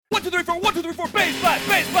2, 3, 4, 1, 2, 3, 4, Base Blast,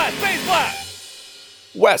 Base Blast, Base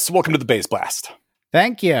Blast! Wes, welcome to the Base Blast.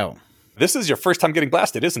 Thank you. This is your first time getting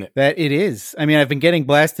blasted, isn't it? That it is. I mean, I've been getting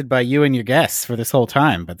blasted by you and your guests for this whole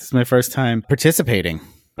time, but this is my first time participating.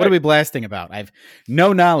 What are we blasting about? I have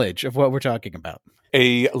no knowledge of what we're talking about.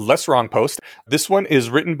 A less wrong post. This one is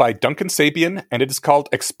written by Duncan Sabian, and it is called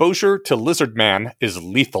Exposure to Lizardman is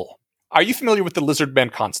Lethal. Are you familiar with the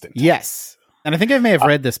Lizardman constant? Yes. And I think I may have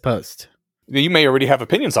read this post. You may already have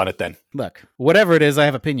opinions on it then. Look, whatever it is, I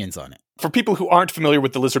have opinions on it. For people who aren't familiar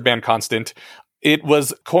with the Lizardman constant, it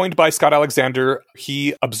was coined by Scott Alexander.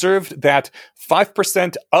 He observed that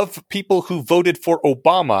 5% of people who voted for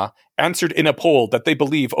Obama answered in a poll that they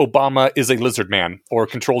believe Obama is a lizardman or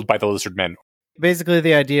controlled by the lizardmen. Basically,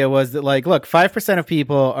 the idea was that, like, look, 5% of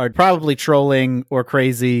people are probably trolling or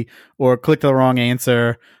crazy or clicked the wrong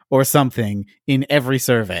answer or something in every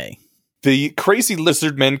survey. The crazy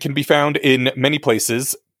lizardmen can be found in many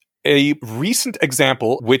places. A recent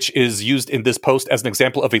example, which is used in this post as an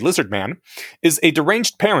example of a lizardman, is a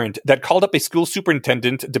deranged parent that called up a school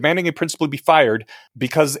superintendent demanding a principal be fired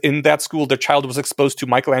because in that school their child was exposed to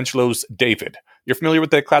Michelangelo's David. You're familiar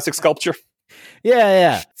with the classic sculpture?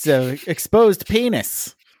 Yeah. So exposed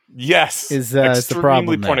penis. Yes. Is the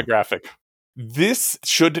problem extremely pornographic. This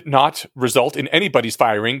should not result in anybody's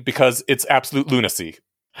firing because it's absolute lunacy.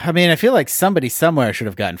 I mean, I feel like somebody somewhere should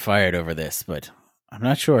have gotten fired over this, but I'm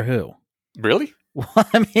not sure who. Really? Well,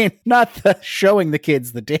 I mean, not the showing the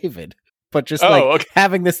kids the David, but just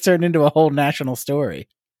having this turn into a whole national story.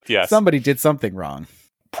 Yes. Somebody did something wrong.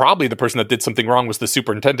 Probably the person that did something wrong was the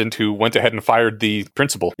superintendent who went ahead and fired the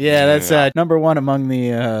principal. Yeah, that's number one among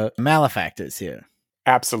the malefactors here.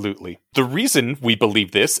 Absolutely. The reason we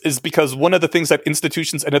believe this is because one of the things that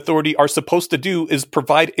institutions and authority are supposed to do is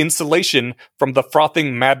provide insulation from the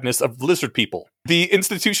frothing madness of lizard people. The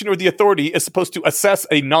institution or the authority is supposed to assess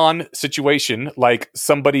a non-situation, like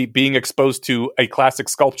somebody being exposed to a classic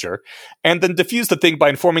sculpture, and then diffuse the thing by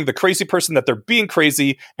informing the crazy person that they're being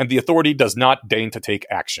crazy, and the authority does not deign to take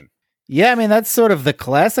action. Yeah, I mean, that's sort of the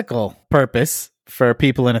classical purpose for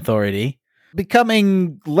people in authority.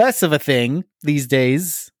 Becoming less of a thing these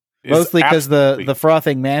days, mostly because the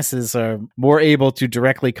frothing masses are more able to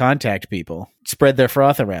directly contact people, spread their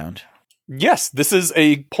froth around. Yes, this is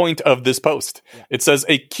a point of this post. Yeah. It says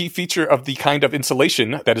a key feature of the kind of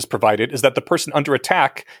insulation that is provided is that the person under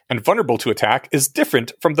attack and vulnerable to attack is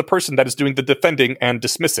different from the person that is doing the defending and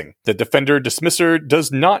dismissing. The defender-dismisser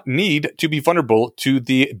does not need to be vulnerable to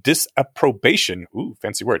the disapprobation,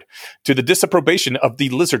 to the disapprobation of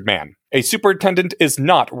the lizardman. A superintendent is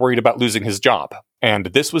not worried about losing his job. And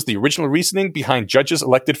this was the original reasoning behind judges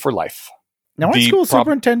elected for life. Now, aren't school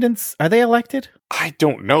superintendents, are they elected? I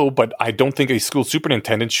don't know, but I don't think a school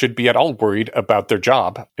superintendent should be at all worried about their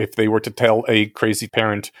job. If they were to tell a crazy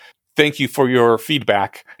parent, thank you for your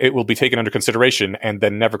feedback, it will be taken under consideration, and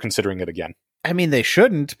then never considering it again. I mean, they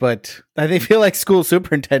shouldn't, but they feel like school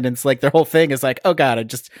superintendents, like their whole thing is like, oh God,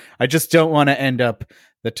 I just don't want to end up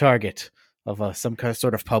the target of some kind of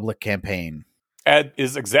sort of public campaign. Ed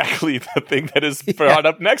is exactly the thing that is brought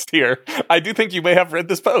up next here. I do think you may have read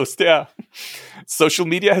this post, yeah. Social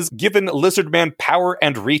media has given Lizardman power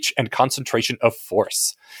and reach and concentration of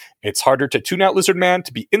force. It's harder to tune out Lizardman,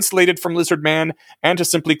 to be insulated from Lizardman, and to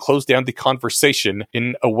simply close down the conversation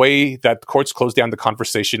in a way that courts close down the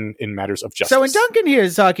conversation in matters of justice. So when Duncan here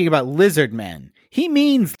is talking about Lizardmen, he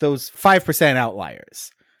means those 5% outliers,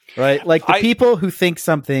 right? Like the people who think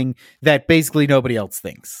something that basically nobody else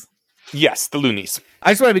thinks. Yes, the loonies.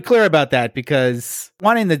 I just want to be clear about that because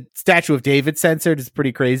wanting the Statue of David censored is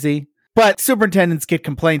pretty crazy. But superintendents get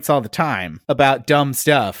complaints all the time about dumb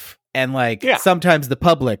stuff. And sometimes the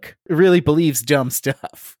public really believes dumb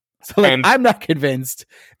stuff. So I'm not convinced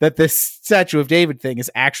that this Statue of David thing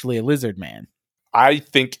is actually a lizard man. I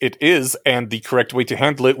think it is, and the correct way to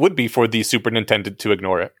handle it would be for the superintendent to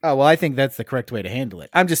ignore it. Oh, well, I think that's the correct way to handle it.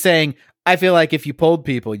 I'm just saying, I feel like if you polled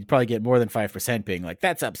people, you'd probably get more than 5% being like,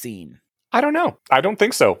 that's obscene. I don't know. I don't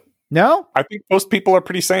think so. No? I think most people are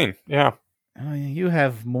pretty sane. Yeah. Oh, you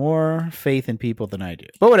have more faith in people than I do.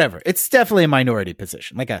 But whatever. It's definitely a minority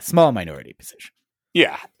position, like a small minority position.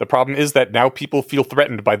 Yeah, the problem is that now people feel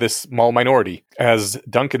threatened by this small minority. As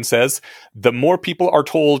Duncan says, the more people are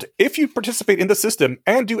told, if you participate in the system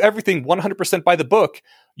and do everything 100% by the book,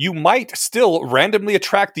 you might still randomly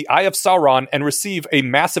attract the Eye of Sauron and receive a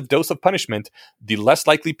massive dose of punishment, the less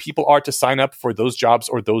likely people are to sign up for those jobs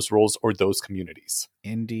or those roles or those communities.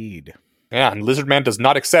 Indeed. Yeah, and Lizardman does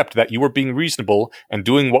not accept that you were being reasonable and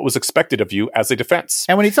doing what was expected of you as a defense.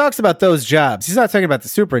 And when he talks about those jobs, he's not talking about the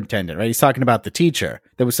superintendent, right? He's talking about the teacher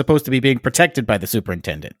that was supposed to be being protected by the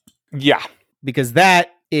superintendent. Yeah. Because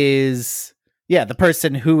that is, the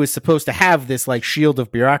person who is supposed to have this like shield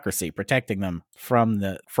of bureaucracy protecting them from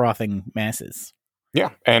the frothing masses.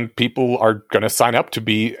 Yeah, and people are going to sign up to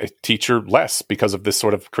be a teacher less because of this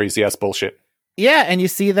sort of crazy-ass bullshit. Yeah, and you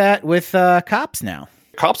see that with cops now.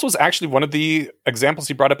 Cops was actually one of the examples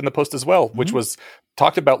he brought up in the post as well, which was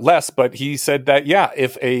talked about less, but he said that,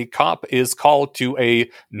 if a cop is called to a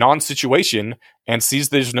non-situation and sees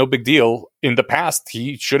there's no big deal, in the past,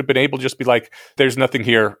 he should have been able to just be like, there's nothing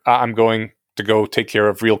here, I'm going to go take care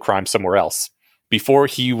of real crime somewhere else. Before,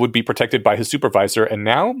 he would be protected by his supervisor, and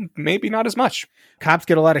now, maybe not as much. Cops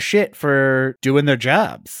get a lot of shit for doing their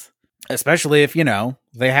jobs, especially if,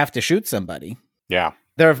 they have to shoot somebody. Yeah.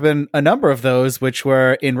 There have been a number of those which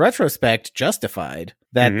were, in retrospect, justified,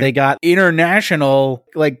 that they got international,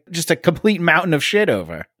 like, just a complete mountain of shit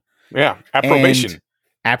over. Yeah, approbation.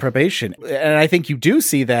 And I think you do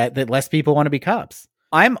see that less people want to be cops.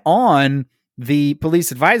 I'm on the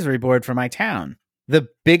police advisory board for my town. The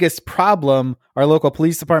biggest problem our local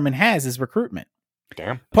police department has is recruitment.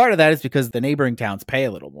 Damn. Part of that is because the neighboring towns pay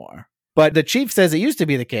a little more. But the chief says it used to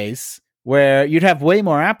be the case where you'd have way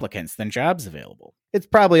more applicants than jobs available. It's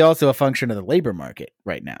probably also a function of the labor market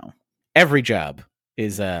right now. Every job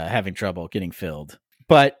is having trouble getting filled.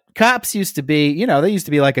 But cops used to be, they used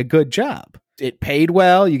to be like a good job. It paid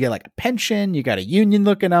well. You get like a pension. You got a union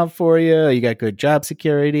looking out for you. You got good job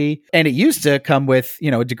security. And it used to come with,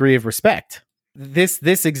 a degree of respect.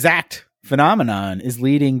 This exact phenomenon is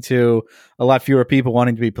leading to a lot fewer people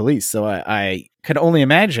wanting to be police. So I could only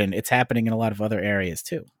imagine it's happening in a lot of other areas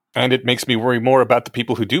too. And it makes me worry more about the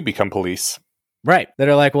people who do become police. Right. That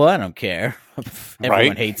are like, well, I don't care.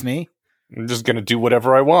 Everyone hates me. I'm just going to do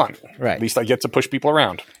whatever I want. Right. At least I get to push people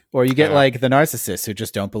around. Or you get like the narcissists who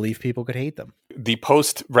just don't believe people could hate them. The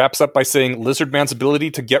post wraps up by saying Lizardman's ability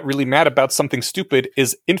to get really mad about something stupid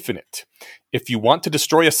is infinite. If you want to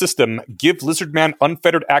destroy a system, give Lizardman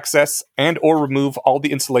unfettered access and or remove all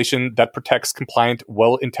the insulation that protects compliant,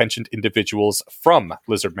 well-intentioned individuals from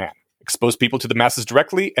Lizardman. Expose people to the masses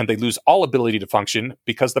directly, and they lose all ability to function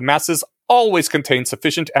because the masses always contain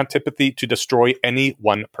sufficient antipathy to destroy any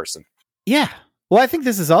one person. Yeah. Well, I think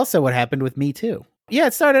this is also what happened with Me Too. Yeah,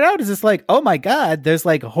 it started out as this like, oh my God, there's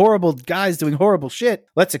like horrible guys doing horrible shit.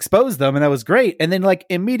 Let's expose them. And that was great. And then like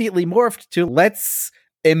immediately morphed to let's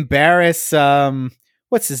embarrass,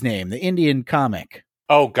 what's his name? The Indian comic.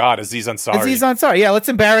 Oh God, Aziz Ansari. Aziz Ansari. Yeah, let's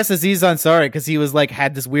embarrass Aziz Ansari because he was like,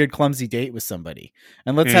 had this weird clumsy date with somebody.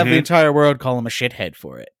 And let's have the entire world call him a shithead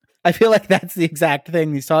for it. I feel like that's the exact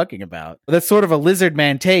thing he's talking about. That's sort of a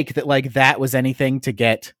Lizardman take that like that was anything to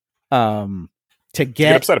get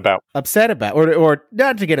upset about or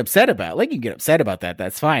not to get upset about. Like you can get upset about that,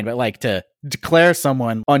 that's fine, but like to declare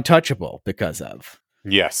someone untouchable because of.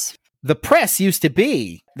 Yes. The press used to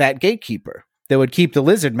be that gatekeeper that would keep the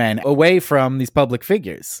Lizardman away from these public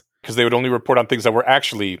figures. Because they would only report on things that were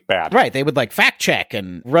actually bad. Right, they would like fact check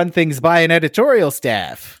and run things by an editorial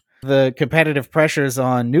staff. The competitive pressures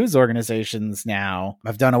on news organizations now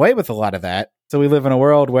have done away with a lot of that. So we live in a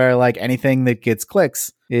world where like anything that gets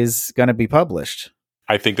clicks is going to be published.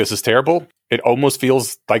 I think this is terrible. It almost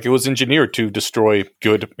feels like it was engineered to destroy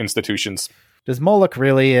good institutions. Does Moloch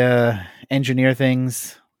really engineer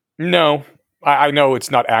things? No, I know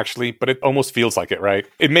it's not actually, but it almost feels like it, right?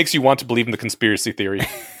 It makes you want to believe in the conspiracy theory.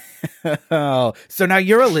 Oh, so now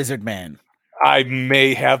you're a lizard man. I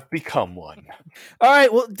may have become one. All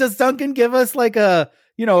right. Well, does Duncan give us like a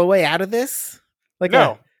way out of this? Like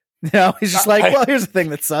no. No, he's just like, well, here's the thing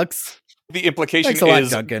that sucks. The implication Thanks a lot,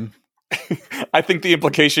 is Duncan. I think the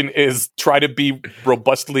implication is try to be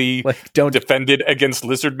robustly don't defended against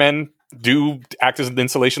lizard men. Do act as an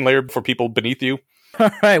insulation layer for people beneath you.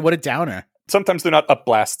 All right, what a downer. Sometimes they're not up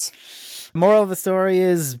blasts. Moral of the story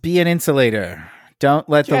is be an insulator. Don't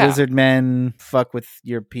let the lizard men fuck with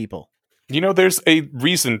your people. There's a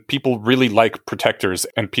reason people really like protectors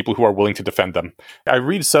and people who are willing to defend them. I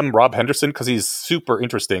read some Rob Henderson because he's super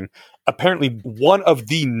interesting. Apparently, one of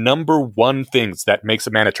the number one things that makes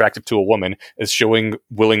a man attracted to a woman is showing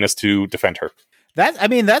willingness to defend her.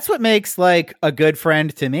 That's what makes like a good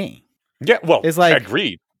friend to me. Yeah, well, is like,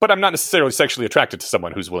 agreed. But I'm not necessarily sexually attracted to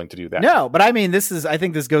someone who's willing to do that. No, but I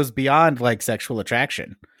think this goes beyond like sexual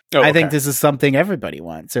attraction. Oh, okay. I think this is something everybody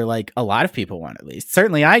wants, or like a lot of people want at least.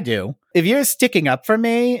 Certainly I do. If you're sticking up for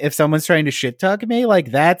me, if someone's trying to shit talk me,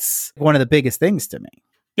 like that's one of the biggest things to me.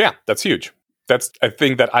 Yeah, that's huge. That's a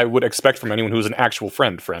thing that I would expect from anyone who's an actual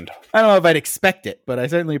friend. I don't know if I'd expect it, but I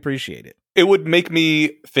certainly appreciate it. It would make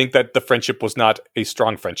me think that the friendship was not a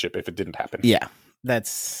strong friendship if it didn't happen. Yeah,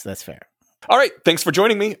 that's fair. All right, thanks for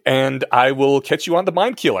joining me, and I will catch you on the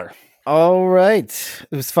Mind Killer. All right.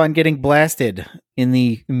 It was fun getting blasted in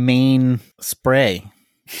the main spray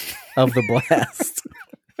of the blast.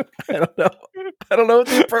 I don't know what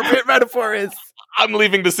the appropriate metaphor is. I'm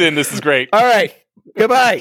leaving this in. This is great. All right. Goodbye.